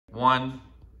1.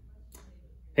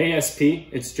 Hey SP,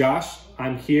 it's Josh.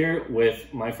 I'm here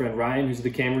with my friend Ryan, who's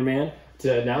the cameraman,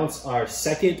 to announce our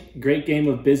second Great Game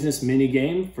of Business mini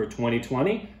game for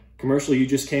 2020. Commercial, you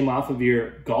just came off of your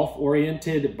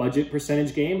golf-oriented budget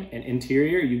percentage game, and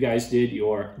interior, you guys did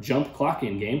your jump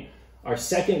clock-in game. Our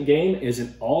second game is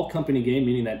an all-company game,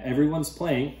 meaning that everyone's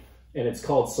playing, and it's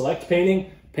called Select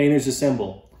Painting, Painters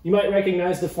Assemble. You might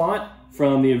recognize the font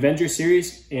from the Avengers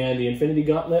series and the Infinity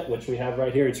Gauntlet, which we have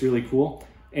right here. It's really cool.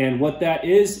 And what that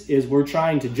is we're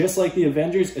trying to, just like the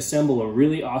Avengers, assemble a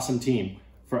really awesome team.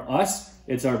 For us,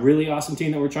 it's our really awesome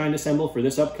team that we're trying to assemble for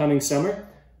this upcoming summer.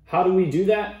 How do we do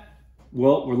that?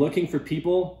 Well, we're looking for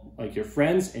people like your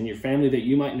friends and your family that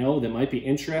you might know that might be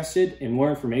interested in more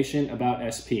information about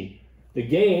SP. The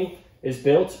game is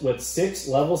built with 6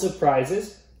 levels of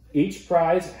prizes. Each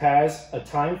prize has a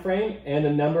time frame and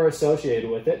a number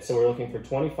associated with it. So we're looking for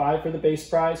 25 for the base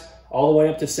prize, all the way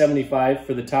up to 75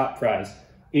 for the top prize.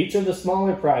 Each of the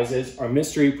smaller prizes are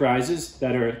mystery prizes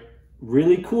that are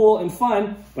really cool and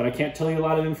fun, but I can't tell you a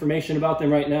lot of information about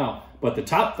them right now. But the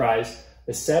top prize,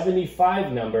 the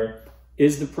 75 number,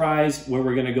 is the prize where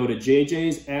we're gonna go to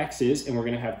JJ's Axes and we're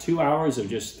gonna have 2 hours of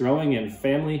just throwing in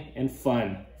family and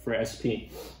fun for SP.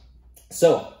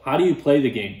 So how do you play the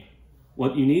game?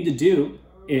 What you need to do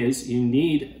is you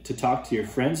need to talk to your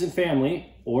friends and family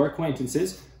or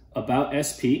acquaintances about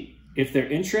SP. If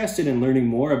they're interested in learning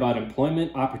more about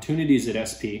employment opportunities at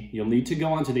SP, you'll need to go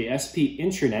onto the SP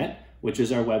intranet, which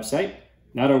is our website,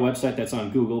 not our website that's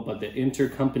on Google, but the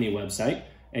intercompany website.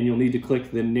 And you'll need to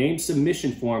click the name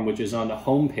submission form, which is on the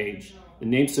home page. The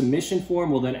name submission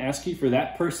form will then ask you for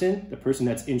that person, the person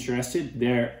that's interested,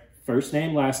 their first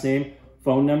name, last name,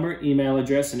 phone number, email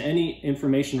address, and any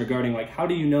information regarding like how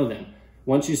do you know them.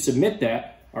 Once you submit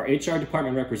that, our HR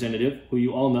department representative, who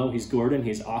you all know, he's Gordon,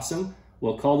 he's awesome,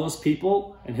 will call those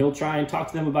people and he'll try and talk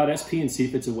to them about SP and see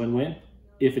if it's a win-win.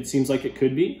 If it seems like it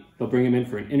could be, they'll bring them in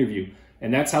for an interview.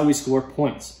 And that's how we score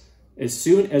points. As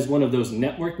soon as one of those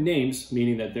network names,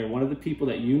 meaning that they're one of the people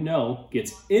that you know,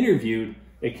 gets interviewed,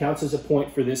 it counts as a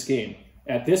point for this game.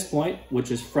 At this point, which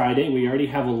is Friday, we already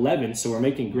have 11, so we're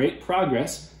making great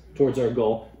progress towards our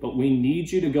goal, but we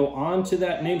need you to go on to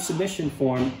that name submission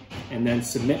form and then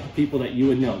submit the people that you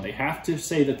would know. They have to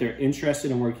say that they're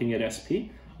interested in working at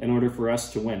SP in order for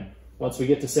us to win. Once we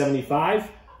get to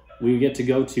 75, we get to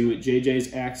go to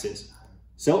JJ's Axes.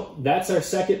 So that's our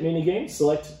second mini game,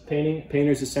 Select Painting,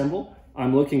 Painters Assemble.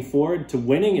 I'm looking forward to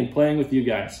winning and playing with you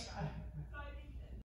guys.